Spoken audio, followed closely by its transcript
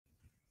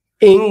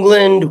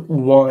England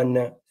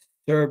won,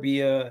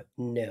 Serbia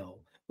nil.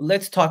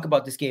 Let's talk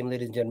about this game,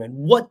 ladies and gentlemen.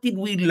 What did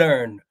we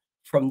learn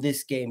from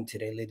this game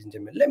today, ladies and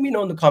gentlemen? Let me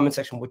know in the comment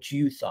section what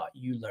you thought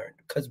you learned.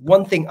 Because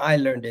one thing I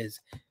learned is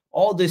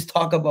all this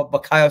talk about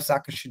Bukayo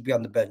Saka should be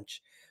on the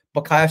bench.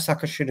 Bukayo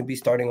Saka shouldn't be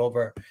starting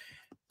over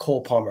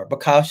Cole Palmer.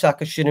 Bukayo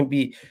Saka shouldn't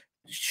be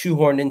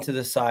shoehorned into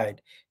the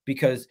side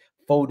because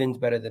Foden's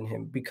better than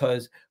him,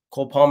 because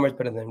Cole Palmer's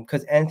better than him,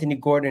 because Anthony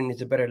Gordon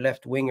is a better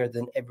left winger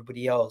than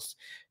everybody else,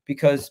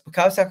 because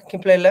Bukayo Saka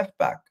can play left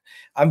back.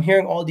 I'm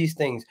hearing all these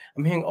things.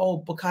 I'm hearing,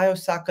 oh, Bukayo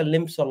Saka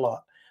limps a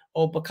lot.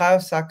 Oh,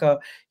 Bukayo Saka,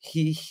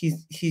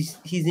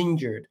 he's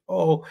injured.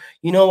 Oh,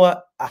 you know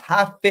what? A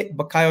half-fit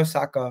Bukayo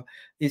Saka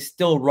is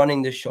still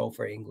running the show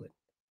for England.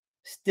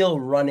 Still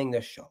running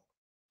the show.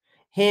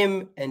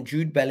 Him and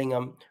Jude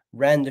Bellingham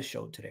ran the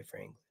show today for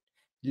England.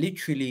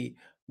 Literally,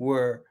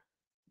 were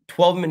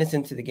 12 minutes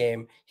into the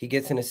game, he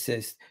gets an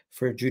assist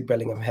for a Jude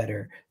Bellingham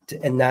header,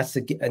 and that's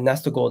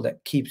the goal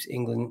that keeps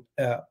England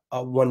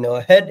 1-0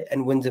 ahead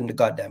and wins them the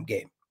goddamn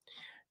game.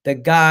 The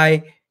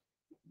guy,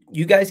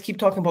 you guys keep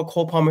talking about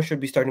Cole Palmer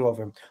should be starting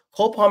over him.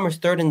 Cole Palmer's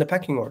third in the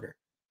pecking order.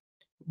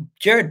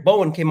 Jared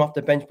Bowen came off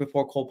the bench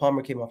before Cole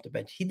Palmer came off the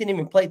bench. He didn't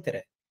even play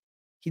today.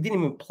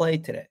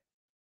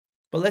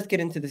 But let's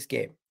get into this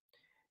game.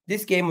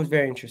 This game was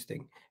very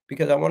interesting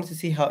because I wanted to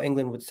see how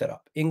England would set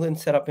up. England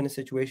set up in a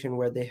situation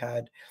where they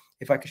had,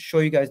 if I could show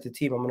you guys the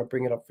team, I'm going to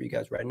bring it up for you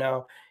guys right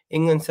now.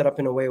 England set up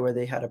in a way where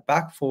they had a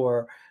back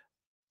four.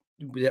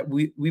 That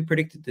we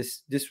predicted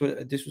this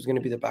was going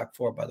to be the back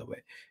four, by the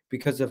way,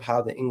 because of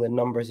how the England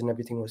numbers and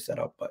everything was set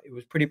up. But it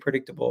was pretty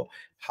predictable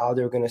how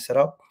they were going to set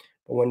up.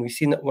 But when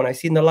I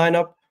seen the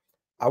lineup,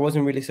 I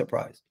wasn't really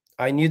surprised.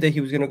 I knew that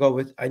he was going to go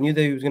with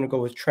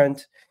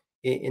Trent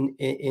in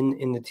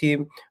the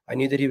team. I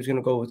knew that he was going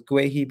to go with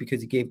Guehi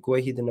because he gave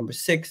Guehi the number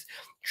 6.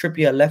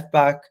 Trippier left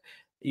back.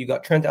 You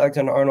got Trent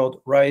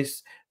Alexander-Arnold,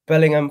 Rice,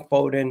 Bellingham,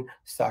 Foden,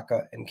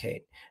 Saka, and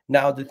Kane.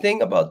 Now, the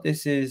thing about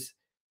this is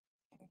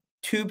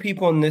 2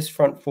 people in this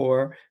front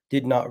four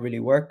did not really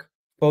work,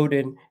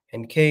 Foden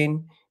and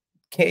Kane.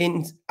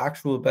 Kane's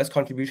actual best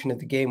contribution of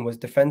the game was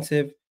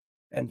defensive.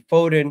 And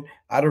Foden,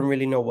 I don't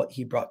really know what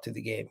he brought to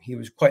the game. He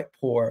was quite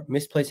poor,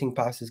 misplacing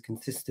passes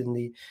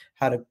consistently,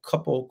 had a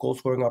couple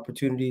goal-scoring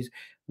opportunities.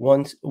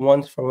 Once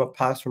from a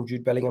pass from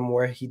Jude Bellingham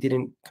where he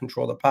didn't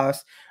control the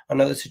pass.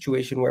 Another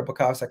situation where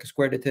Bukayo Saka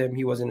squared it to him.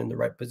 He wasn't in the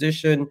right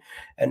position.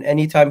 And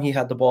anytime he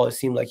had the ball, it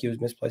seemed like he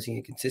was misplacing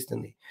it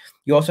consistently.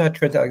 You also had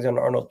Trent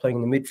Alexander-Arnold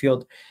playing in the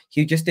midfield.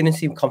 He just didn't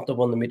seem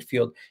comfortable in the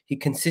midfield. He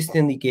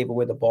consistently gave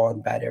away the ball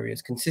in bad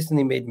areas,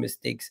 consistently made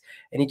mistakes.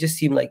 And it just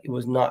seemed like it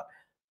was not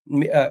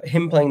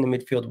him playing the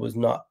midfield was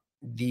not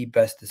the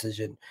best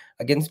decision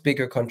against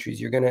bigger countries.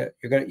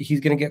 He's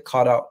gonna get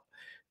caught out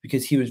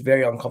because he was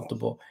very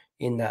uncomfortable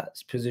in that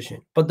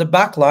position. But the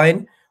back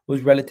line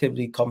was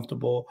relatively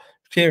comfortable.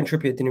 Kieran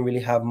Trippier didn't really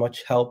have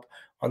much help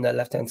on that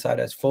left-hand side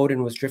as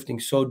Foden was drifting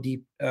so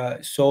deep,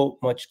 so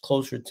much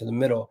closer to the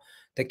middle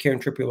that Kieran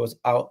Trippier was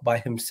out by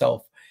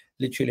himself,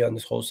 literally on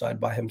this whole side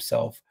by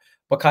himself.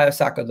 Bukayo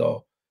Saka,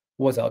 though,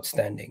 was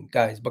outstanding.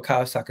 Guys,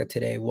 Bukayo Saka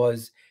today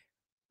was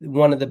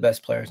one of the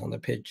best players on the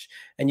pitch.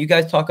 And you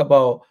guys talk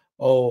about,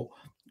 oh,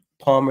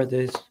 Palmer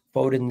this,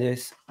 Foden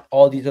this,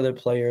 all these other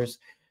players.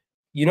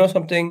 You know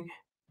something?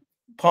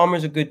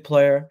 Palmer's a good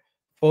player.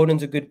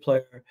 Foden's a good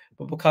player.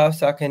 But Bukayo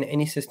Saka in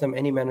any system,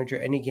 any manager,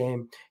 any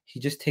game, he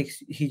just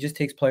takes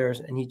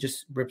players and he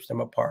just rips them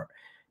apart.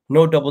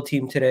 No double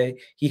team today.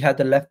 He had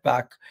the left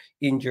back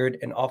injured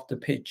and off the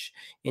pitch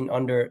in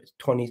under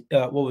 20.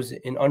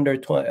 In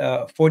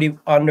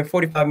under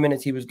 45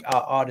 minutes, he was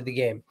out of the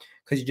game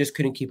because he just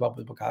couldn't keep up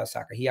with Bukayo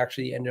Saka. He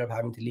actually ended up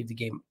having to leave the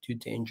game due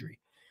to injury.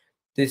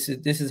 This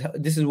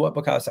is what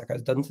Bukayo Saka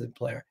has done to the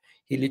player.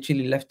 He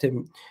literally left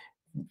him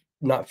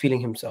not feeling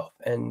himself,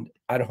 and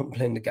I don't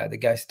blame the guy. The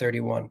guy's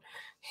 31.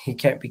 He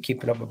can't be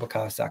keeping up with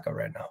Bukayo Saka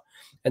right now.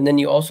 And then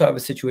you also have a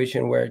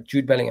situation where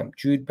Jude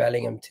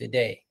Bellingham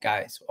today,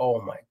 guys,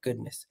 oh my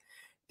goodness.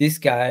 This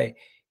guy,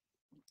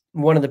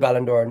 one of the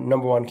Ballon d'Or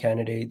 #1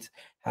 candidates,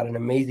 had an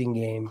amazing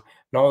game.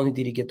 Not only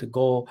did he get the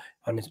goal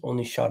on his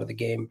only shot of the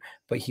game,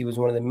 but he was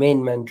one of the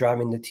main men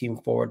driving the team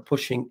forward,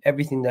 pushing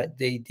everything that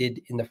they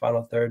did in the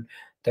final third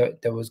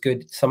that was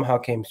good somehow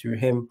came through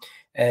him.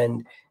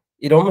 And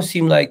it almost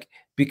seemed like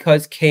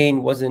because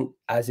Kane wasn't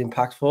as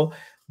impactful,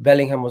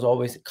 Bellingham was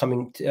always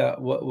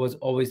was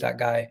always that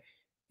guy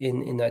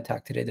in the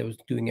attack today that was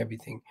doing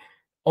everything.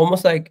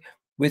 Almost like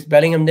with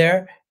Bellingham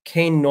there,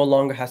 Kane no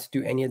longer has to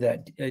do any of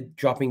that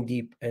dropping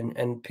deep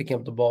and picking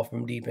up the ball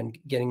from deep and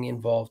getting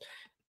involved.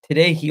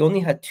 Today, he only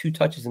had 2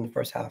 touches in the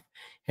first half.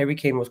 Harry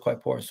Kane was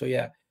quite poor. So,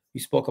 yeah, we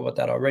spoke about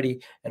that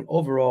already. And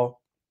overall,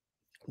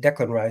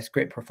 Declan Rice,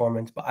 great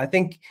performance. But I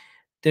think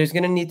there's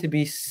going to need to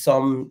be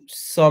some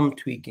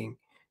tweaking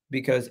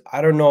because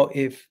I don't know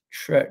if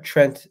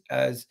Trent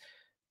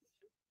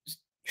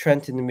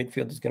in the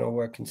midfield is going to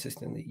work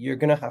consistently. You're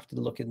going to have to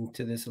look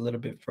into this a little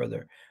bit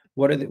further.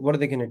 What are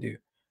they going to do?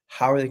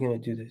 How are they going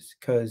to do this?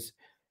 Because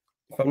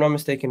if I'm not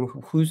mistaken,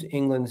 who's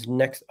England's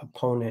next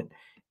opponent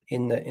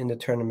in the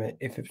tournament.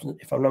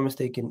 If I'm not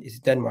mistaken, is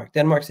Denmark.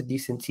 Denmark's a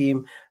decent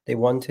team. They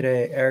won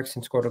today.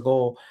 Ericsson scored a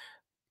goal.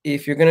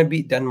 If you're gonna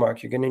beat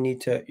Denmark, you're gonna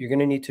need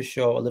to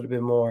show a little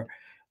bit more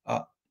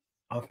uh,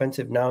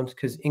 offensive nouns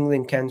because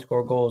England can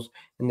score goals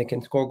and they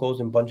can score goals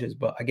in bunches.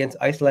 But against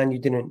Iceland, you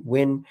didn't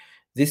win.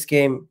 This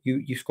game,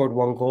 you scored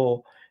one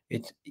goal.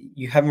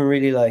 You haven't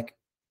really like.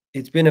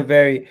 It's been a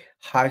very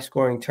high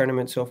scoring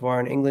tournament so far,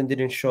 and England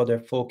didn't show their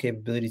full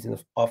capabilities in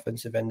the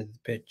offensive end of the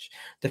pitch.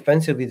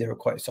 Defensively, they were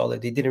quite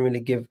solid. They didn't really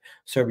give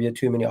Serbia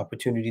too many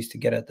opportunities to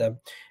get at them,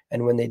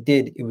 and when they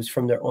did, it was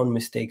from their own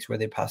mistakes where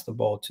they passed the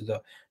ball to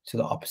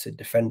the opposite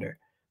defender.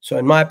 So,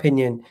 in my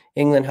opinion,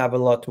 England have a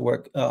lot to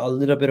work, a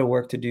little bit of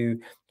work to do,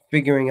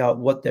 figuring out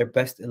what their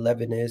best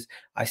 11 is.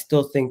 I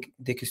still think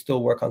they could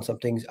still work on some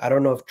things. I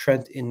don't know if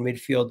Trent in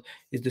midfield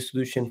is the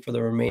solution for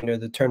the remainder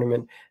of the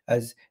tournament.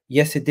 As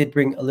yes, it did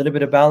bring a little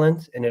bit of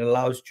balance and it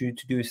allows Jude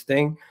to do his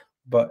thing,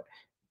 but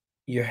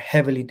you're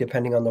heavily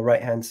depending on the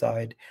right hand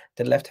side.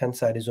 The left hand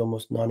side is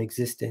almost non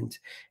existent,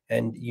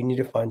 and you need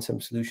to find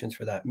some solutions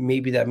for that.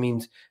 Maybe that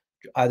means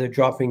either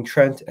dropping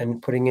Trent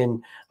and putting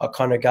in a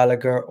Conor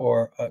Gallagher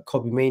or a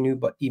Kobe Mainu.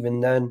 But even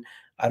then,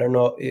 I don't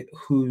know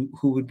who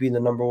would be the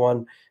number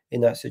one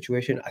in that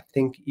situation. I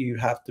think you'd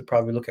have to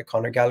probably look at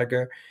Conor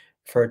Gallagher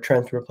for a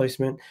Trent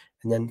replacement,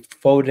 and then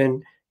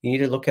Foden. You need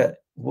to look at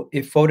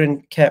if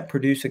Foden can't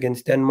produce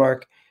against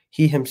Denmark,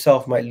 he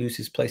himself might lose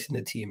his place in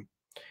the team.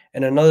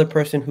 And another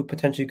person who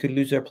potentially could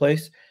lose their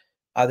place,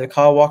 either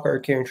Kyle Walker or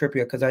Kieran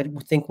Trippier, because I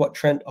think what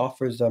Trent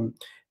offers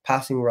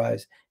passing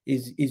rise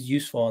is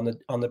useful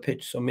on the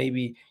pitch. So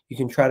maybe you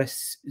can try to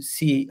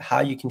see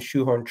how you can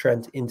shoehorn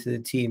Trent into the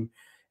team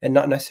and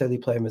not necessarily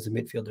play him as a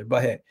midfielder.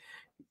 But hey,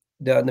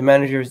 the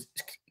manager's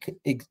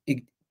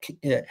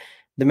yeah,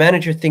 the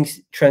manager thinks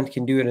Trent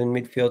can do it in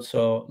midfield.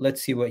 So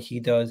let's see what he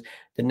does.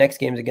 The next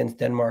game's against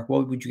Denmark.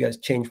 What would you guys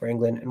change for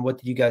England, and what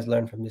did you guys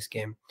learn from this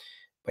game?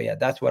 But yeah,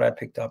 that's what I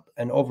picked up.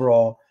 And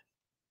overall,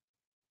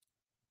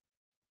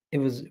 it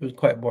was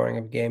quite boring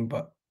of a game,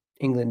 but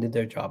England did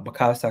their job.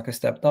 Bukayo Saka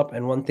stepped up,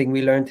 and one thing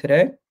we learned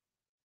today,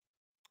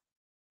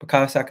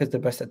 Bukayo Saka is the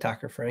best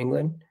attacker for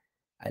England,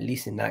 at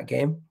least in that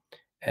game.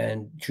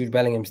 And Jude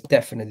Bellingham is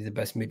definitely the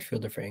best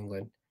midfielder for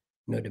England.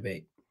 No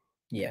debate.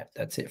 Yeah,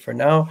 that's it for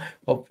now.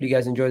 Hopefully you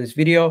guys enjoy this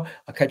video.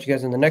 I'll catch you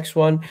guys on the next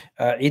one.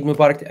 Eid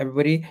Mubarak to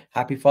everybody.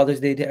 Happy Father's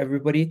Day to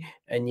everybody.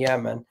 And yeah,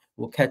 man,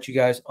 we'll catch you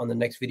guys on the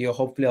next video.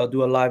 Hopefully I'll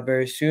do a live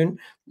very soon.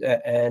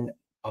 And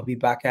I'll be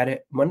back at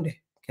it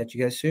Monday. Catch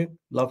you guys soon.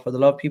 Love for the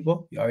love,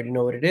 people. You already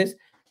know what it is.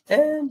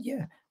 And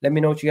yeah, let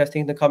me know what you guys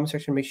think in the comment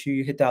section. Make sure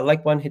you hit that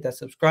like button, hit that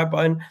subscribe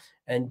button,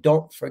 and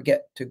don't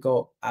forget to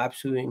go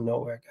absolutely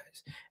nowhere,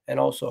 guys. And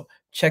also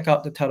check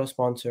out the title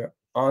sponsor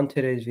on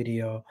today's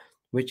video,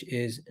 which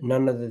is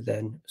none other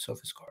than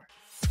SofaScore.